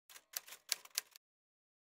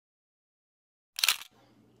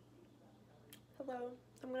Hello,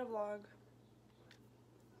 I'm gonna vlog.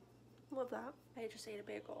 Love that. I just ate a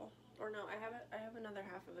bagel. Or no, I have another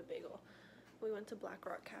half of a bagel. We went to Black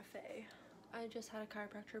Rock Cafe. I just had a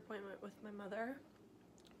chiropractor appointment with my mother.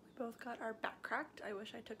 We both got our back cracked. I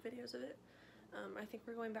wish I took videos of it. I think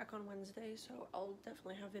we're going back on Wednesday, so I'll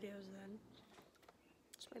definitely have videos then.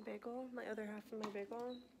 It's my bagel, my other half of my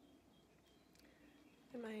bagel,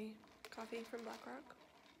 and my coffee from Black Rock.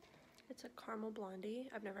 It's a caramel blondie.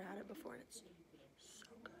 I've never had it before, and it's so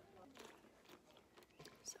good.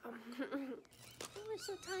 So, oh, it's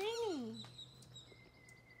so tiny.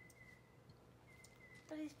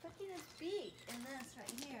 But he's putting his beak in this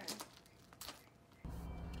right here.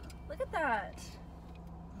 Look at that.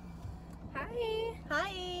 Hi.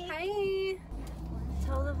 Hi. Hi.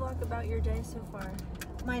 Tell the vlog about your day so far.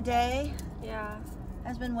 My day Yeah.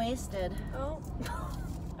 has been wasted. Oh.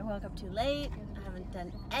 I woke up too late. I haven't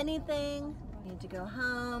done anything. Need to go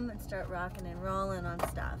home and start rocking and rolling on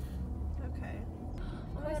stuff. Okay.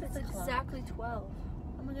 Oh my God, god, it's it's o'clock. exactly 12.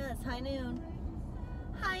 Oh my god, it's high noon.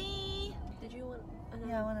 Hi. Did you want another?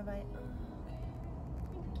 Yeah, I want a bite. Okay.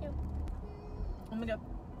 Thank you. I'm gonna go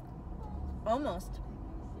almost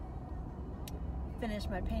finish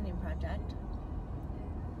my painting project.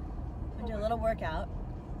 I do a little workout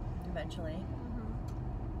eventually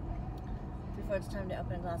before it's time to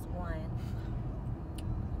open a glass of wine.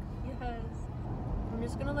 Yes. I'm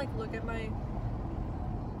just gonna like look at my.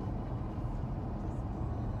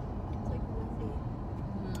 It's like windy.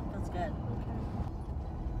 That's good. Okay.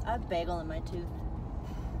 I have bagel in my tooth.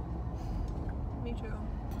 Me too.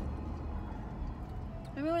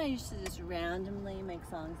 Remember when I used to just randomly make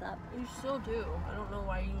songs up? You still do. I don't know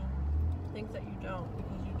why you think that you don't,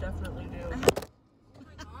 because you definitely do. Oh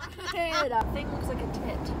my god. That thing looks like a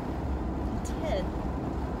tit. Tit.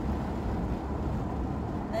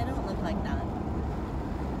 They don't look like that.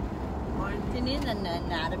 Mine. Do you need an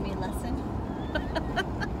anatomy lesson?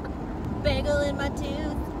 Bagel in my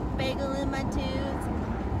tooth. Bagel in my tooth.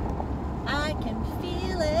 I can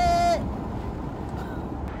feel it.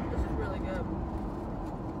 This is really good.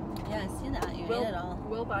 Yeah, I see that. You ate it all.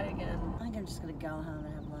 We'll buy again. I think I'm just gonna go home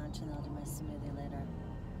and have lunch, and I'll do my smoothie later.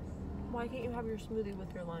 Why can't you have your smoothie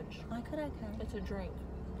with your lunch? I could. It's a drink.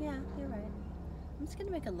 Yeah, you're right. I'm just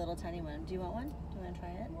gonna make a little tiny one. Do you want one? Do you want to try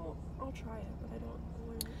it? Well, I'll try it, but I don't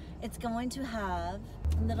want it. It's going to have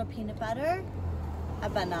a little peanut butter, a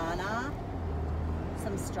banana,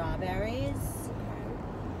 some strawberries,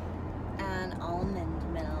 and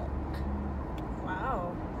almond milk.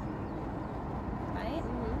 Wow. Right?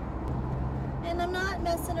 And I'm not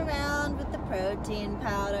messing around with the protein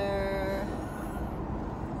powder.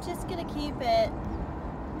 Just gonna keep it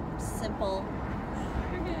simple.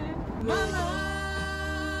 Okay. Mama!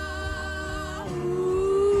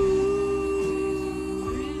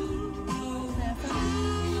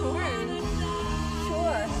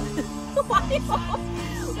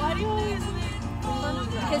 Why do you always make fun of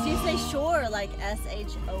that? Because you say shore like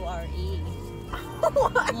S-H-O-R-E.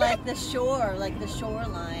 What? Like the shore, like the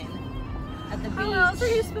shoreline at the beach. How else are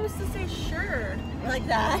you supposed to say sure? Like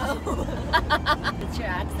that. Oh. It's your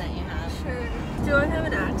accent you have. Sure. Do I have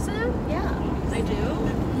an accent? Yeah. I do?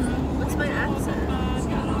 What's my accent?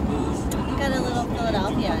 Got a little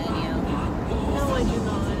Philadelphia in you. No, I do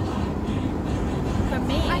not. From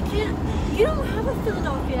me. I can't. You don't have a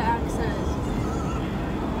Philadelphia accent.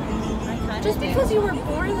 I kinda Just do. because you were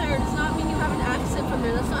born there does not mean you have an accent from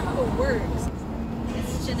there. That's not how it works.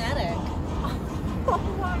 It's genetic. Oh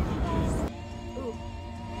my god. Ooh.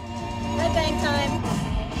 Hi, bang time.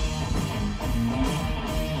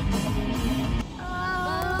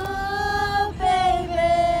 Oh,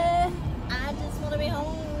 baby. I just want to be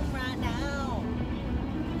home right now.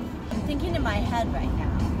 I'm thinking in my head right now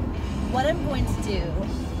what I'm going to do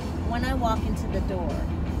when I walk into the door.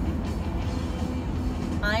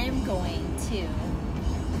 I am going to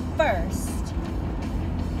first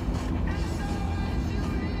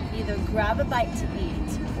either grab a bite to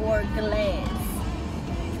eat or glaze.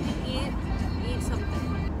 Eat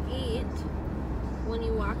something. Eat when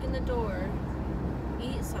you walk in the door.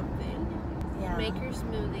 Eat something. Yeah. Make your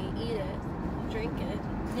smoothie. Eat it. Drink it.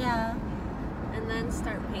 Yeah. And then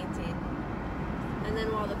start painting. And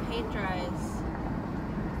then while the paint dries,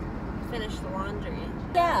 finish the laundry.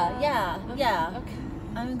 Yeah. Okay.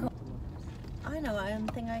 I know one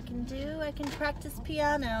thing I can do. I can practice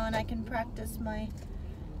piano and I can practice my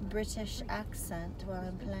British accent while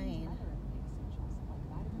I'm playing.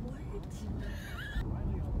 What?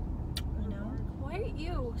 You know? Why are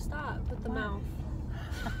you? Stop with the mouth.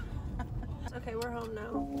 Okay, we're home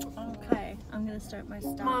now. Okay, I'm gonna start my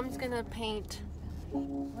stuff. Mom's gonna paint.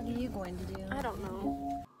 What are you going to do? I don't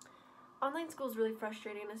know. Online school is really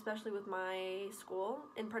frustrating, especially with my school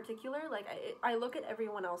in particular. Like, I look at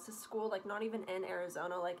everyone else's school, like, not even in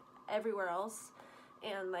Arizona, like, everywhere else,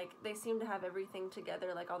 and, like, they seem to have everything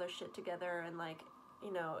together, like, all their shit together, and, like,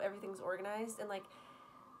 you know, everything's organized, and, like,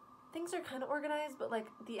 things are kind of organized, but, like,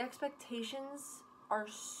 the expectations are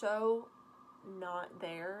so not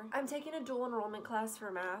there. I'm taking a dual enrollment class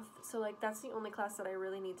for math, so, like, that's the only class that I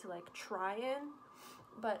really need to, like, try in,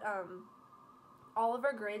 but, all of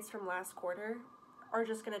our grades from last quarter are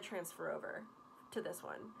just gonna transfer over to this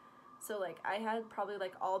one. So, like, I had probably,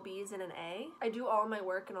 like, all B's and an A. I do all my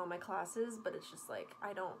work in all my classes, but it's just, like,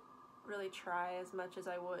 I don't really try as much as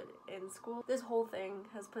I would in school. This whole thing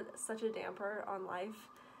has put such a damper on life,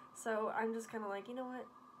 so I'm just kind of like, you know what,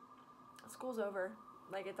 school's over.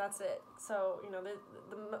 Like, that's it. So, you know,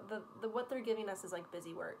 the what they're giving us is, like,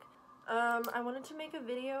 busy work. I wanted to make a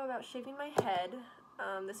video about shaving my head.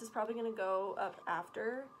 This is probably gonna go up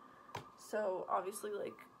after, so obviously,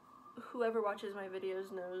 like, whoever watches my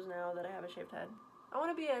videos knows now that I have a shaved head. I want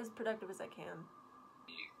to be as productive as I can.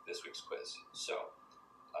 This week's quiz. So,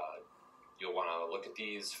 you'll want to look at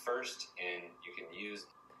these first, and you can use...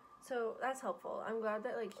 So, that's helpful. I'm glad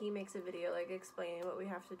that, like, he makes a video, like, explaining what we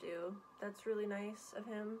have to do. That's really nice of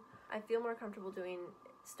him. I feel more comfortable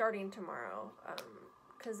starting tomorrow,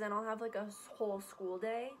 because then I'll have, like, a whole school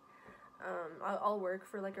day. I'll work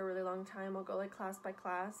for, like, a really long time. I'll go, like, class by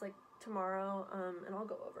class, like, tomorrow, and I'll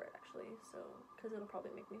go over it, actually, so, because it'll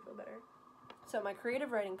probably make me feel better. So, my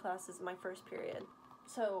creative writing class is my first period.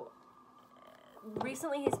 So,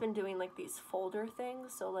 recently he's been doing, like, these folder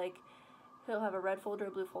things, so, like, he'll have a red folder,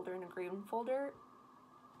 a blue folder, and a green folder.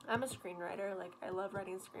 I'm a screenwriter, like, I love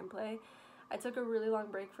writing screenplay. I took a really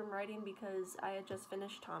long break from writing because I had just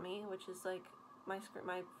finished Tommy, which is, like,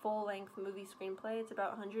 my full-length movie screenplay. It's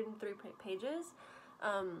about 103 pages.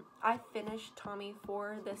 I finished Tommy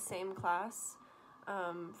for this same class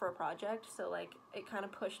for a project, so, like, it kind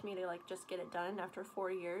of pushed me to, like, just get it done after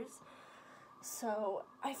 4 years. So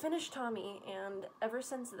I finished Tommy, and ever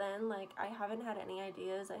since then, like, I haven't had any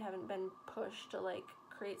ideas. I haven't been pushed to, like,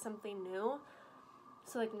 create something new.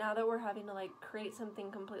 So, like, now that we're having to, like, create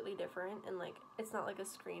something completely different, and, like, it's not like a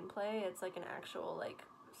screenplay, it's like an actual, like,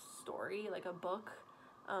 story, like a book,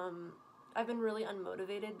 I've been really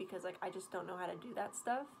unmotivated because, like, I just don't know how to do that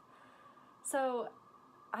stuff. So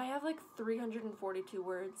I have, like, 342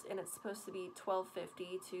 words, and it's supposed to be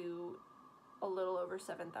 1250 to a little over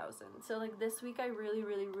 7,000. So, like, this week I really,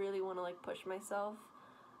 really, really want to, like, push myself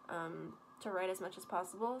to write as much as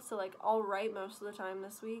possible. So, like, I'll write most of the time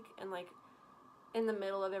this week, and, like, in the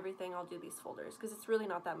middle of everything I'll do these folders, because it's really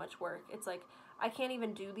not that much work. It's like, I can't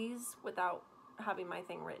even do these without having my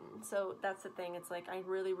thing written. So that's the thing. It's like, I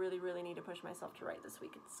really, really, really need to push myself to write this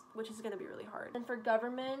week, which is going to be really hard. And for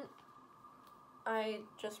government, I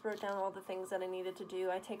just wrote down all the things that I needed to do.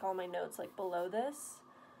 I take all my notes, like, below this.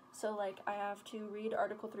 So, like, I have to read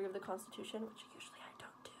Article 3 of the Constitution, which usually I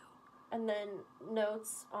don't do. And then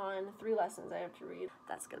notes on 3 lessons I have to read.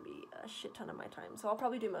 That's going to be a shit ton of my time. So I'll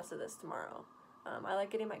probably do most of this tomorrow. I like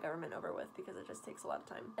getting my government over with because it just takes a lot of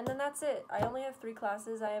time. And then that's it. I only have 3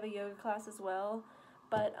 classes. I have a yoga class as well,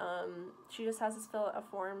 but she just has us fill out a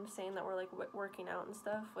form saying that we're, like, working out and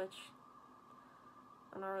stuff, which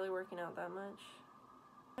I'm not really working out that much.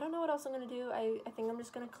 I don't know what else I'm going to do. I think I'm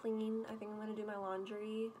just going to clean. I think I'm going to do my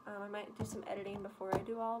laundry. I might do some editing before I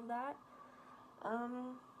do all of that.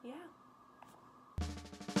 Yeah.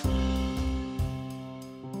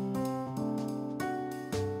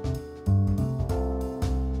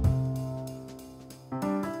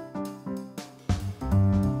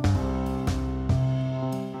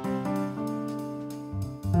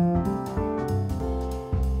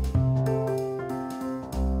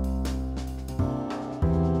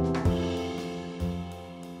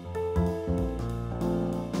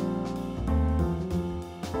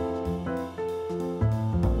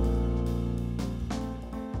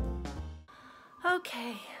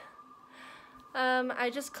 Okay, I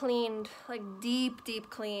just cleaned, like, deep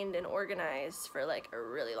cleaned and organized for, like, a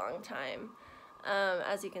really long time,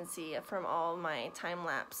 as you can see from all my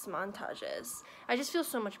time-lapse montages. I just feel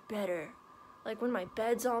so much better, like, when my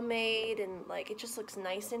bed's all made and, like, it just looks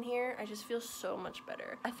nice in here. I just feel so much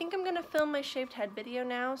better. I think I'm gonna film my shaved head video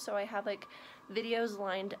now, so I have, like, videos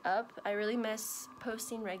lined up. I really miss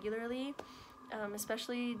posting regularly.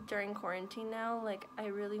 Especially during quarantine now, like, I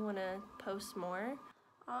really want to post more.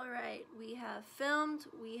 Alright, we have filmed,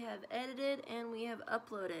 we have edited, and we have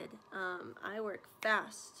uploaded. I work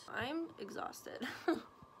fast. I'm exhausted.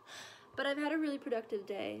 But I've had a really productive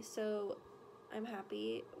day, so I'm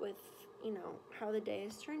happy with, you know, how the day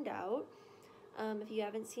has turned out. If you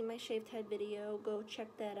haven't seen my shaved head video, go check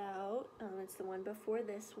that out. It's the one before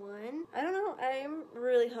this one. I don't know, I'm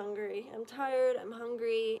really hungry. I'm tired, I'm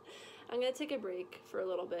hungry. I'm gonna take a break for a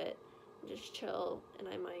little bit, just chill, and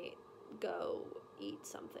I might go eat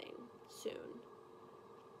something soon.